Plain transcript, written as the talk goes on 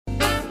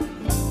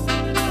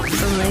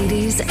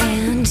Ladies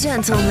and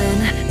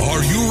gentlemen,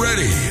 are you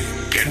ready?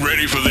 Get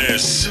ready for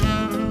this.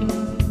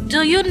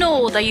 Do you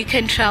know that you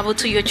can travel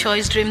to your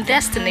choice dream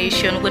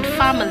destination with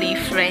family,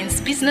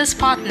 friends, business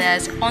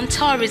partners, on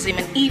tourism,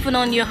 and even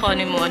on your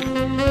honeymoon?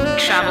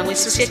 Travel with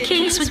Susie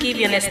Kings will give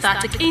you an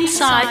ecstatic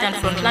insight and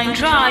frontline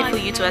drive for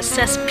you to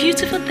access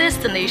beautiful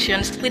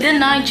destinations within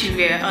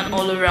Nigeria and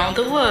all around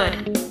the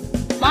world.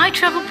 My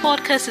Travel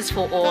Podcast is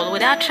for all.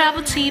 With our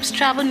travel tips,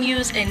 travel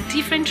news, and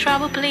different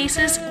travel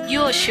places,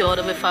 you're assured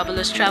of a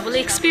fabulous travel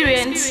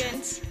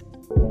experience.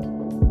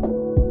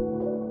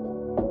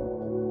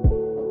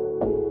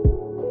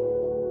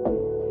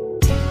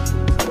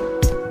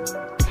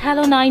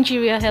 Hello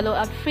Nigeria, hello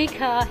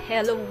Africa,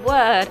 hello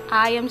world.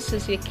 I am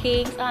Susie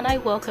Kings and I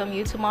welcome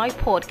you to my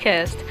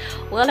podcast.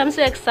 Well, I'm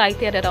so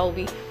excited that I'll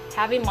be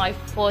having my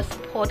first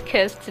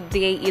podcast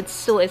today. It's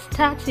so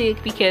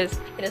ecstatic because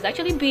it has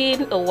actually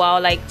been a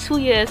while, like 2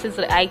 years since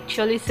I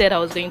actually said I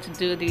was going to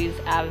do this.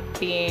 I've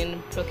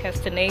been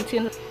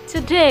procrastinating.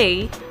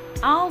 Today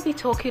I'll be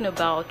talking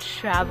about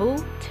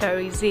travel,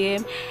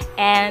 tourism,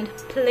 and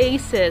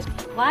places.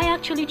 Why I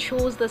actually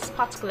chose this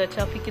particular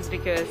topic is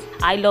because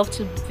I love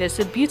to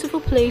visit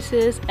beautiful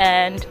places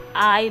and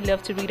I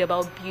love to read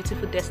about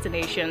beautiful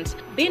destinations.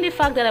 Being the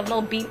fact that I've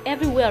not been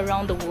everywhere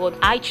around the world,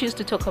 I choose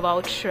to talk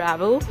about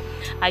travel.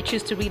 I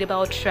choose to read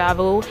about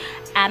travel,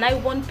 and I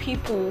want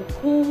people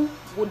who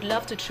would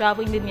love to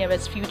travel in the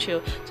nearest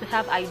future to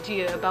have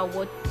idea about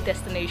what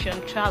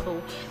destination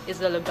travel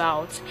is all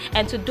about.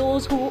 And to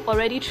those who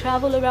already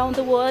travel around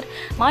the world,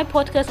 my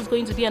podcast is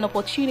going to be an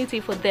opportunity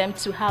for them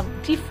to have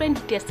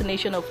different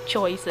destination of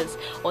choices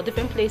or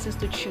different places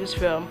to choose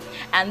from.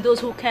 And those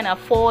who can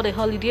afford a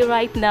holiday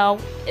right now,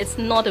 it's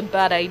not a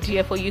bad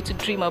idea for you to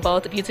dream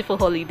about beautiful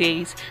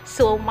holidays.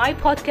 So my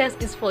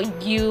podcast is for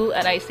you,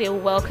 and I say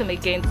welcome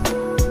again.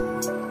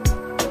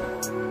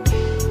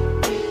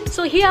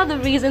 So here are the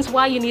reasons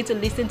why you need to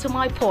listen to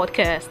my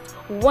podcast.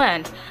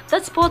 1.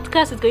 This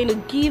podcast is going to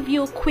give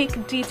you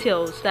quick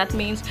details. That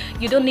means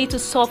you don't need to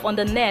surf on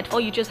the net.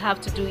 All you just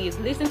have to do is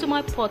listen to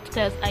my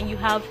podcast and you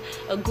have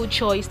a good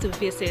choice to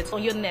visit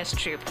on your next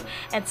trip.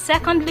 And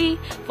secondly,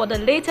 for the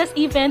latest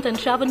event and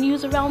travel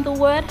news around the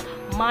world,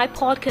 my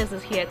podcast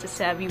is here to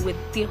serve you with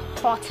the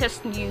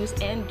hottest news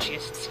and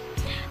gist.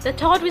 The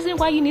third reason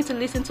why you need to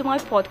listen to my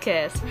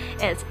podcast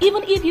is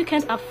even if you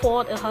can't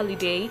afford a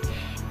holiday,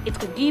 it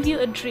could give you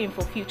a dream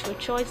for future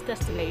choice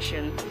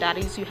destination. That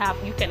is, you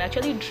can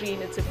actually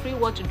dream. It's a free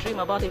word to dream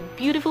about a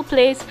beautiful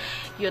place.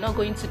 You're not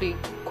going to be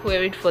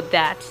queried for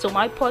that. So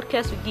my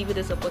podcast will give you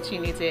this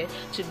opportunity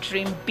to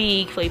dream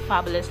big for a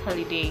fabulous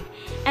holiday.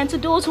 And to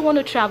those who want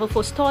to travel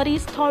for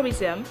studies,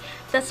 tourism,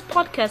 this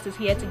podcast is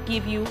here to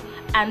give you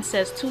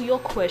answers to your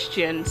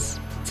questions.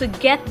 To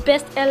get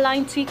best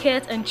airline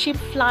tickets and cheap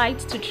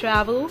flights to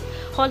travel,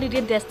 holiday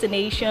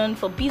destination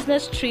for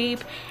business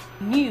trip,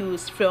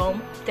 news from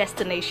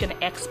destination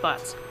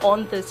experts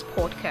on this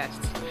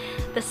podcast.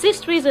 The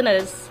sixth reason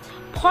is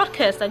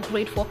podcasts are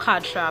great for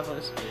car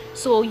travels.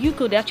 So you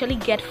could actually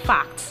get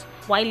facts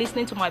while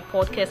listening to my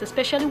podcast,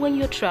 especially when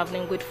you're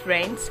traveling with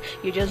friends,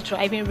 you're just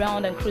driving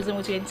around and cruising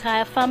with your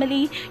entire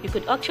family. You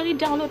could actually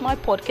download my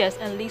podcast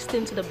and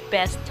listen to the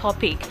best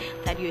topic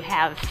that you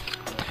have.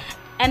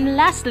 And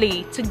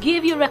lastly, to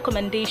give you a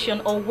recommendation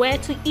on where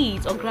to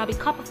eat or grab a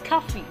cup of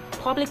coffee,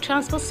 public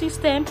transport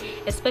system,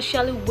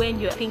 especially when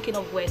you're thinking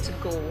of where to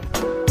go.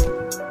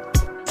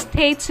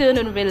 Stay tuned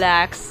and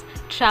relax.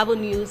 Travel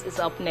news is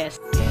up next.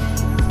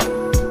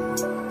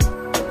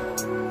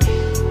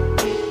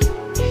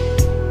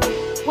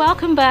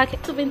 Welcome back.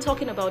 We've been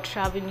talking about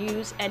travel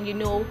news, and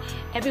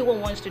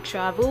everyone wants to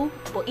travel,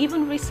 but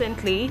even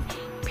recently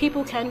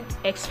people can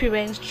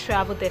experience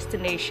travel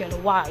destination.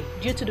 Why?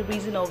 Due to the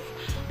reason of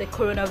the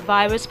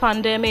coronavirus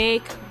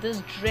pandemic.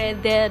 This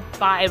dreaded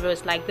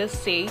virus, like they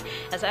say,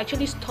 has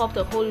actually stopped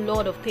a whole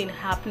lot of things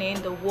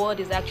happening. The world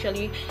is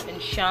actually in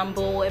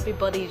shambles.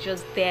 Everybody is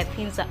just there.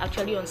 Things are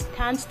actually on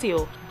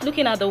standstill.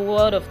 Looking at the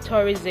world of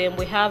tourism,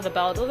 we have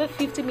about over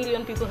 50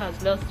 million people has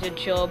lost their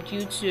job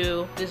due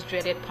to this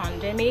dreaded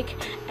pandemic.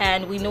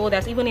 And we know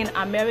that even in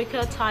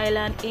America,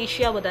 Thailand,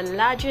 Asia, with the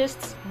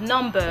largest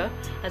number,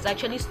 has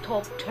actually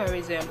stopped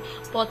tourism.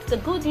 But the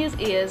good news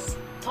is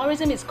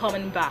tourism is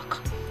coming back.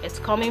 It's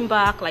coming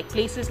back, like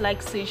places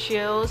like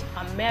Seychelles,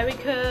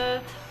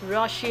 America,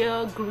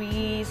 Russia,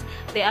 Greece.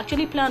 They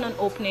actually plan on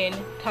opening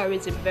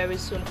tourism very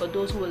soon for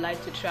those who would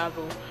like to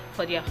travel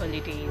for their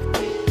holidays.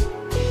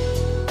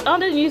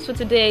 On the news for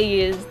today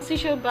is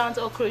Seychelles bans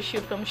all cruise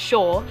ship from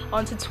shore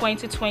until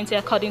 2020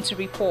 according to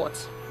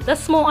reports. The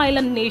small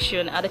island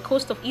nation at the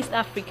coast of East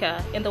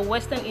Africa in the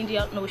Western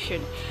Indian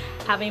Ocean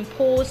have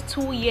imposed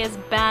 2 years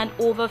ban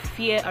over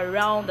fear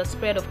around the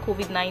spread of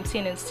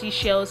COVID-19 in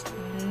Seychelles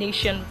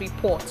nation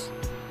report.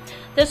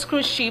 This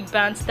cruise ship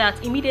ban starts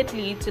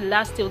immediately to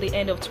last till the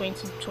end of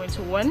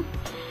 2021.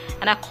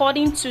 And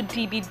according to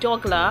DB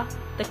Douglas,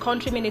 the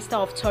country minister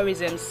of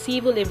tourism,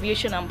 civil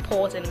aviation and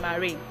port and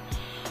marine,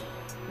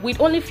 with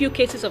only few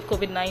cases of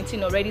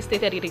COVID-19 already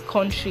stated in the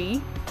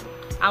country,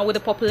 and with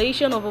a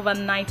population of over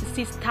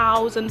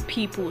 96,000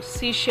 people,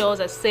 Seychelles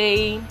are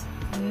saying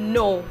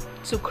no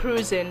to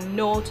cruising,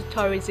 no to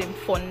tourism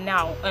for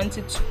now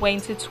until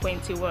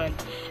 2021.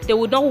 They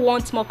would not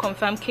want more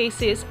confirmed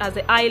cases, as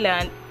the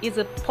island is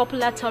a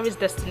popular tourist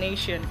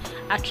destination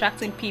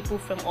attracting people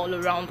from all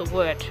around the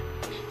world.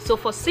 So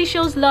for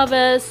Seychelles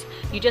lovers,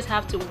 you just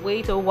have to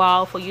wait a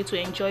while for you to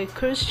enjoy a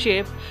cruise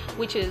ship,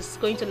 which is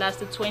going to last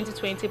to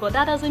 2020. But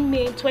that doesn't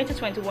mean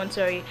 2021,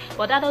 sorry.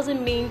 But that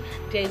doesn't mean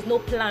there is no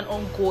plan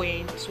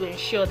ongoing to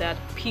ensure that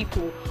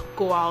people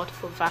go out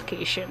for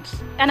vacations.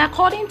 And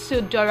according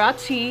to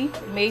Dorothy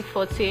May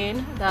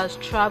 14, that's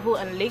Travel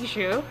and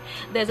Leisure,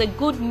 there's a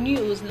good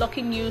news,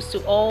 lucky news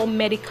to all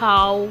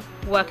medical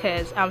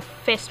workers and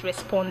first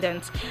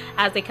responders,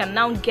 as they can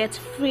now get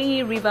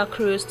free river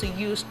cruise to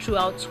use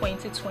throughout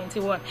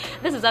 2021.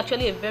 This is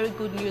actually a very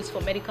good news for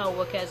medical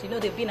workers. You know,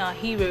 they've been our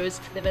heroes.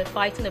 They've been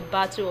fighting a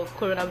battle of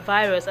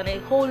coronavirus, and a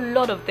whole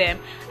lot of them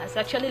has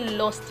actually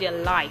lost their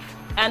life.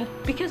 And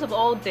because of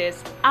all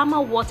this,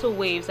 Ama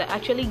Waterways are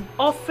actually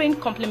offering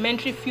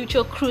complimentary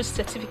future cruise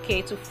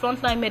certificates to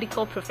frontline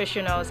medical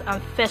professionals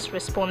and first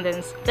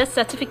responders. This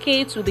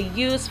certificate will be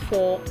used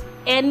for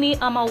any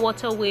Ama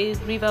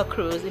Waterways river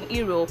cruise in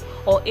Europe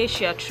or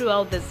Asia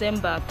throughout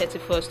December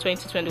 31st,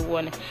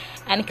 2021,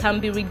 and can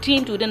be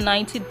redeemed within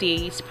 90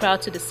 days prior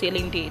to the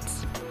sailing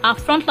dates. Our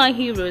frontline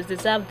heroes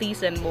deserve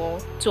these and more.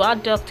 To our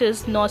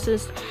doctors,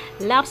 nurses,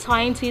 lab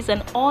scientists,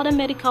 and other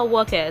medical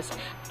workers,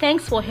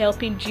 thanks for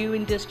helping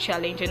during this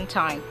challenging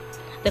time.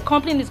 The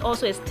company is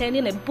also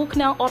extending a book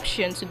now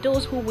option to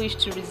those who wish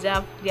to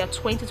reserve their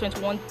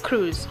 2021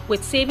 cruise,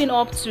 with saving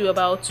up to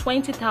about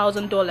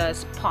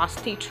 $20,000 per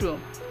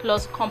stateroom,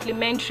 plus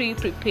complimentary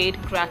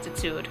prepaid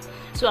gratitude.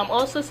 So I'm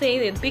also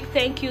saying a big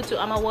thank you to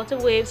Ama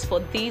Waterways for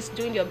this,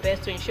 doing your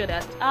best to ensure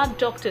that our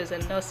doctors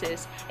and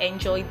nurses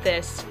enjoy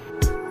this.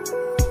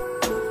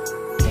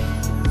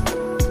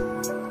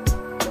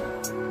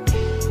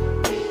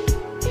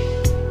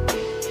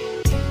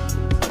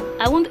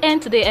 I won't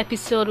end today's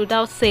episode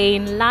without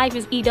saying life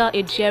is either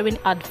a daring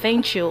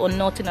adventure or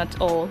nothing at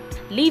all.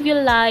 Live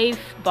your life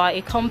by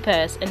a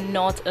compass and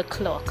not a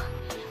clock.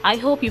 I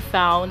hope you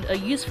found a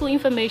useful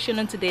information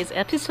on today's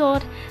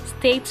episode.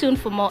 Stay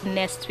tuned for more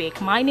next week.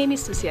 My name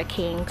is Susia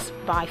Kings.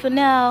 Bye for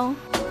now.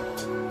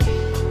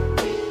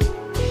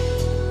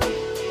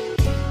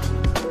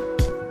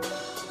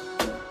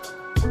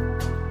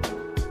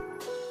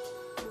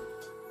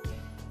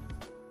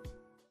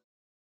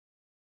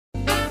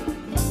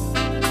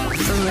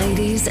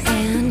 Ladies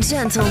and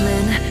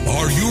gentlemen,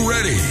 Are you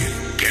ready?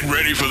 Get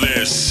ready for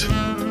this.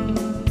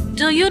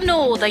 Do you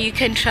know that you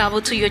can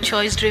travel to your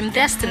choice dream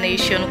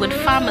destination with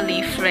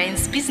family,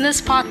 friends, business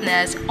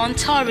partners, on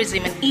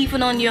tourism, and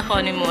even on your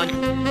honeymoon?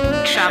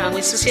 Travel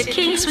with Susia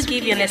Kings will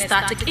give you an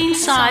ecstatic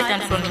insight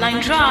and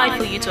frontline drive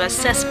for you to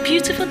access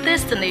beautiful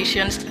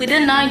destinations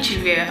within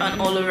Nigeria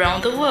and all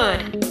around the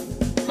world.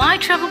 My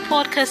travel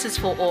podcast is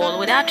for all.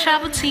 With our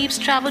travel tips,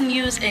 travel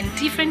news, and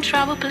different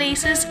travel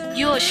places,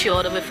 you're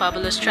assured of a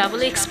fabulous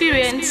travel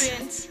experience.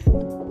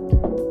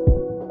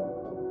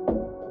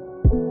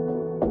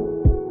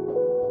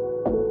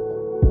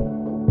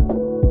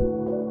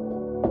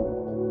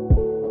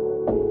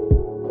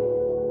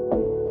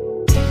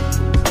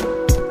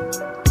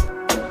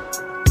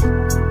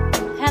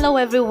 Hello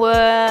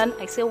everyone,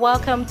 I say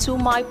welcome to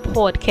my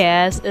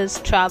podcast. It's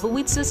Travel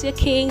with Susia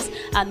Kings,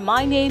 and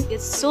my name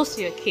is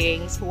Susia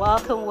Kings.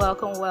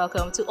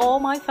 Welcome to all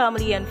my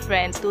family and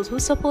friends, those who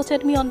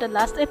supported me on the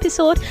last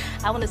episode.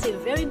 I want to say a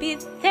very big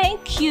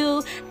thank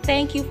you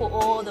for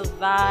all the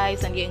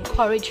vibes and the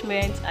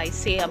encouragement. I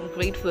say I'm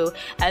grateful.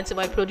 And to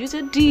my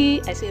producer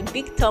D, I say a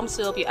big thumbs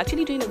up. You're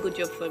actually doing a good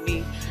job for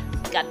me.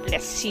 God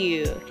bless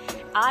you.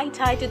 I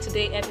titled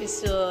today's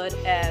episode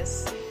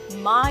as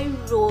My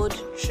Road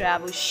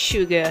Travel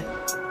Sugar.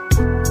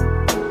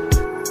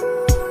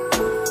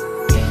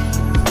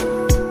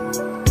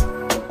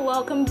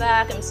 Welcome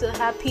back. I'm so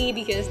happy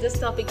because this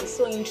topic is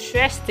so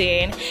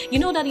interesting. You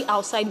know that the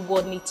outside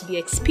world needs to be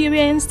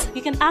experienced.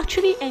 You can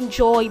actually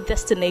enjoy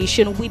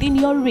destination within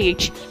your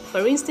reach.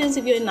 For instance,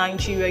 if you're in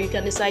Nigeria, you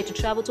can decide to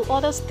travel to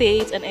other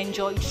states and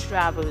enjoy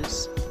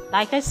travels.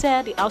 Like I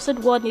said, the outside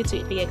world needs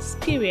to be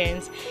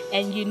experienced,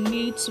 and you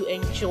need to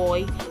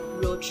enjoy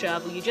road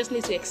travel. You just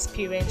need to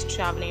experience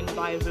traveling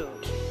by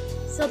road.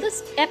 So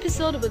this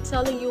episode will be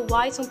telling you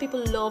why some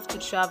people love to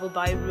travel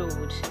by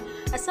road.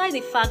 Aside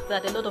the fact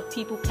that a lot of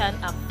people can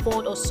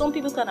afford, or some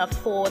people can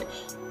afford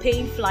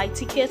paying flight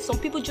tickets, some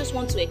people just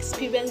want to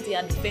experience the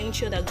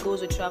adventure that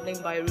goes with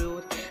traveling by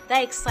road.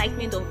 That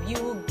excitement of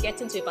you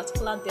getting to a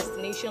particular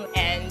destination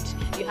and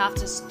you have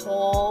to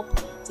stop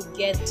to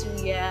get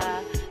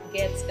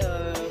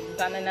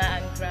banana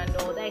and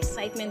granola. That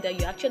excitement that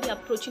you're actually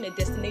approaching a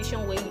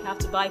destination where you have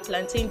to buy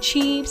plantain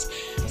chips.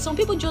 Some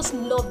people just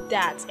love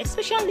that,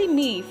 especially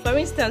me. For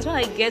instance, when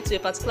I get to a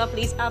particular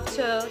place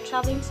after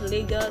traveling to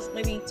Lagos,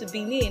 maybe to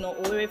Benin or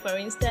Owerri, for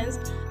instance,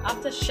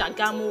 after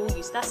Shagamu,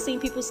 you start seeing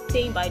people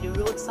staying by the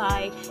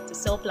roadside to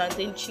sell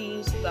plantain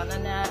chips,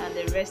 banana, and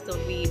the rest of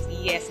it.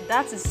 Yes,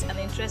 that is an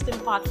interesting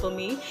part for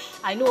me.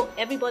 I know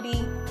everybody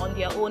on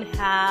their own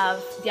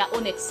have their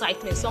own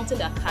excitement, something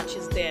that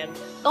catches them.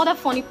 other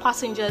funny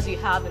passengers you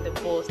have in the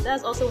bus.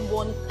 That's also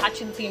one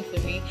catching thing for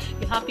me.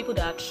 You have people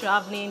that are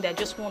traveling that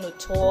just want to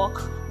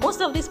talk.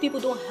 Most of these people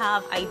don't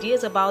have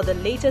ideas about the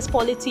latest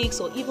politics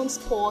or even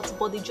sports,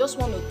 but they just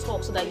want to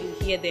talk so that you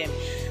hear them.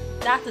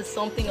 That is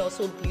something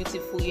also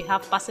beautiful. You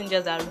have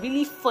passengers that are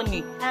really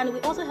funny, and we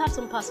also have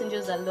some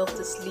passengers that love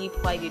to sleep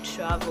while they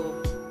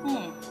travel.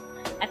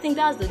 I think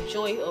that's the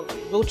joy of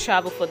road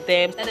travel for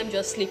them. Let them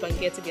just sleep and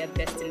get to their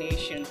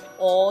destination.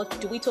 Or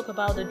do we talk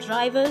about the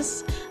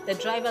drivers? The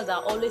drivers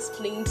are always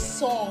playing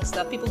songs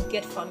that people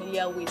get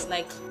familiar with.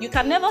 Like, you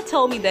can never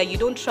tell me that you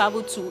don't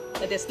travel to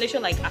a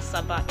destination like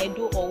Asaba,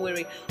 Edo, or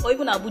Owerri, or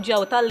even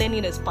Abuja without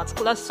learning a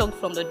particular song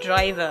from the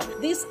driver.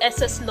 This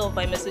SS Love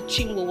by Mr.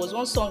 Chinwo was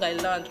one song I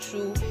learned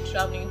through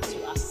traveling to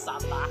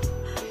Asaba.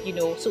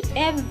 So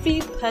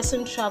every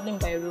person traveling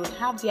by road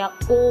have their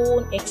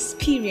own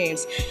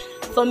experience.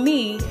 For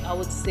me, I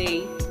would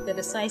say the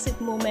decisive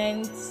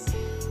moments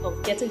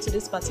of getting to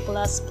this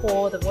particular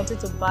spot, of wanting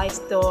to buy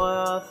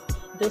stuff,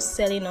 those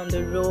selling on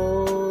the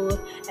road,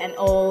 and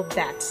all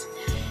that.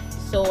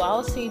 So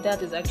I'll say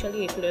that is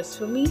actually a plus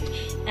for me.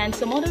 And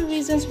some other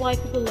reasons why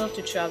people love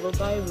to travel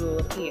by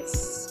road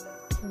is: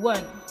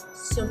 1,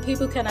 some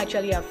people can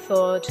actually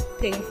afford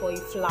paying for a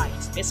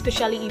flight,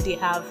 especially if they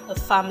have a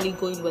family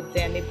going with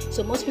them.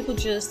 So most people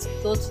just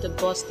go to the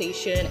bus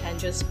station and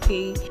just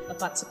pay a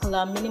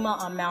particular minimal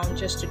amount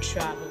just to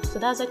travel. So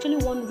that's actually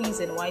one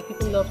reason why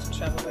people love to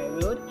travel by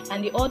road.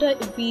 And the other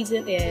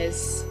reason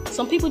is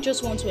some people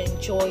just want to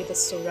enjoy the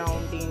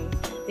surrounding.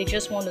 They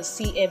just want to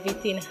see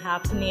everything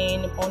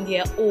happening on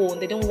their own.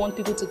 They don't want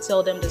people to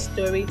tell them the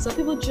story. Some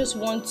people just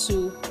want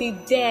to be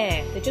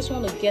there. They just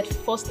want to get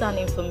first-hand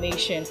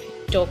information.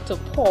 Dr.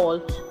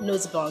 Paul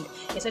Nussbaum,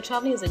 he said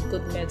traveling is a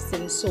good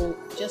medicine. So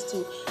just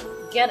to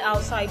get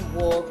outside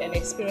work and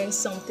experience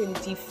something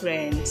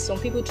different. Some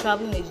people,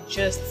 traveling is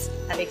just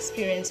an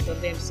experience for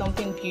them,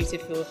 something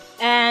beautiful.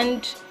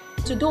 And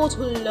to those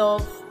who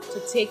love to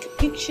take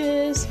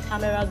pictures,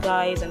 camera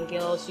guys and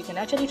girls, you can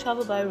actually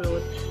travel by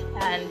road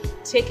and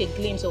take a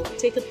glimpse or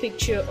take a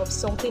picture of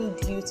something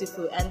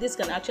beautiful, and this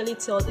can actually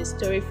tell a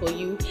story for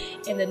you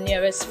in the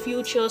nearest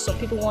future. Some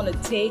people want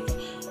to take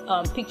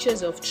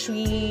pictures of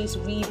trees,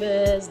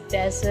 rivers,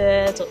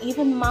 deserts, or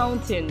even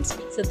mountains.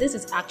 So this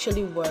is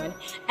actually one.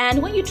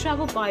 And when you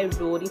travel by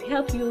road, it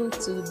helps you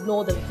to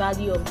know the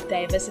value of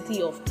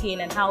diversity of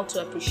pain and how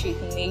to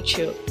appreciate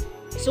nature.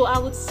 So I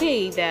would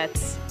say that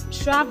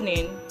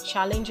traveling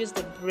challenges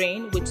the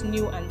brain with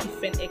new and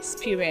different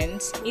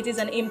experience. It is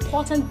an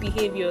important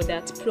behavior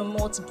that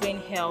promotes brain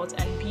health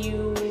and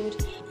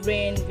builds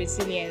brain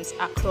resilience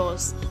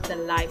across the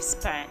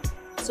lifespan.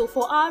 So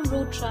for our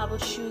road travel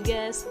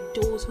sugars,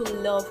 those who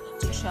love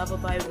to travel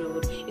by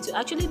road, it will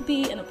actually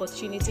be an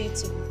opportunity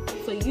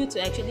for you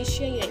to actually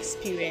share your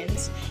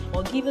experience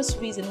or give us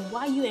reason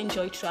why you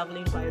enjoy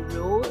traveling by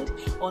road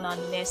on our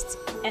next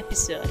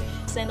episode.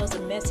 Send us a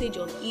message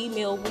on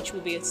email, which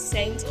will be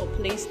sent or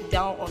placed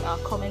down on our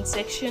comment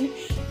section,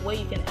 where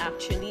you can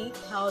actually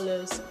tell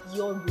us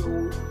your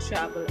road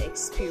travel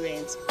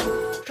experience.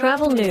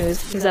 Travel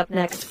news is up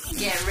next.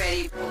 Get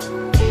ready.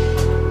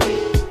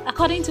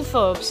 According to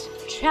Forbes,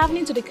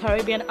 traveling to the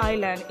Caribbean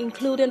island,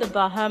 including the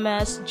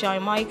Bahamas,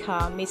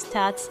 Jamaica, may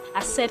start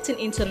accepting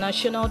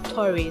international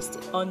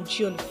tourists on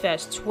June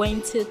 1st,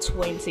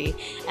 2020,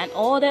 and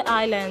all the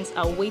islands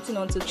are waiting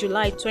until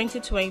July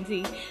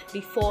 2020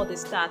 before they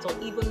start,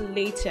 or even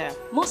later.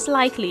 Most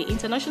likely,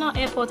 international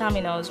airport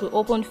terminals will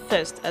open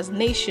first, as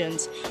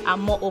nations are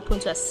more open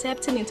to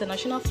accepting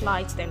international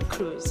flights than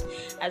cruise,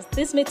 as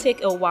this may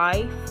take a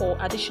while for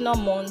additional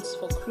months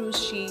for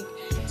cruise ship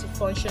to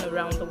function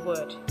around the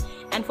world.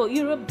 And for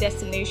Europe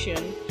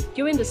destination,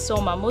 during the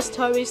summer, most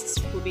tourists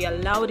will be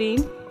allowed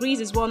in. Greece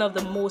is one of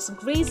the most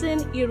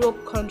grazing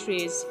Europe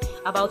countries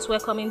about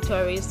welcoming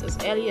tourists as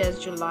early as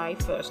July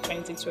 1st,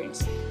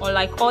 2020.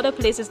 Unlike other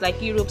places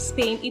like Europe,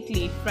 Spain,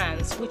 Italy,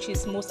 France, which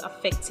is most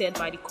affected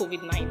by the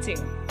COVID-19.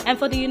 And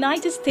for the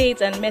United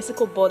States and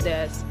Mexico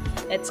borders,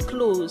 it's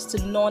closed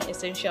to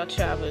non-essential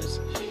travelers.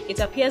 It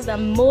appears that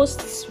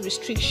most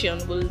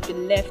restrictions will be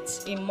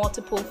left in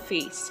multiple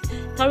phases.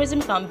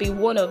 Tourism can be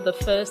one of the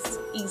first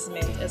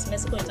easement, as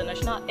Mexico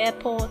International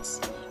Airport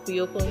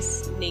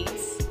reopens late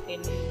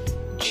in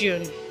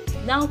June.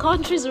 Now,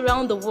 countries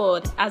around the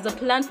world, as a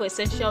plan for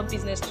essential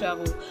business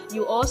travel,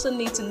 you also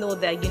need to know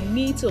that you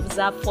need to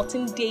observe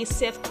 14-day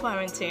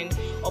self-quarantine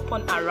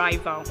upon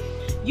arrival.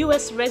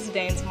 US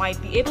residents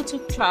might be able to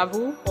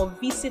travel or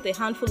visit a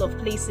handful of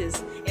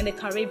places in the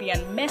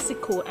Caribbean,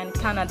 Mexico, and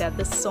Canada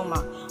this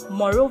summer.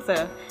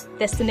 Moreover,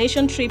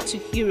 destination trips to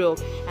Europe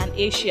and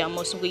Asia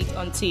must wait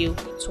until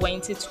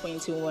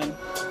 2021.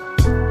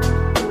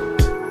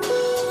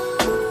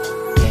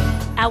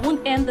 I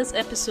won't end this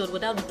episode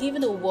without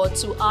giving a word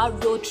to our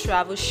road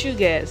travel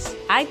sugars.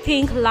 I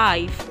think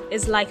life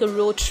is like a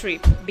road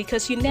trip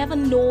because you never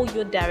know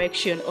your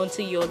direction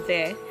until you're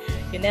there.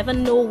 You never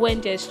know when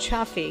there's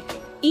traffic,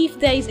 if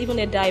there is even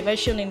a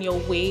diversion in your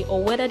way,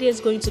 or whether there's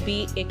going to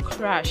be a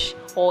crash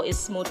or a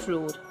smooth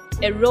road.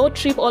 A road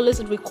trip always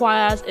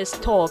requires a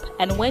stop,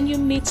 and when you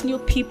meet new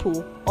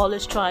people,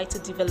 always try to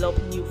develop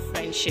new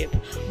friendship.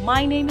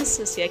 My name is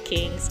Susia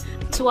Kings.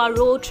 To our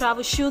road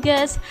travel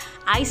sugars,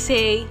 I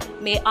say,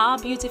 may our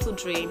beautiful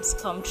dreams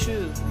come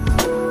true.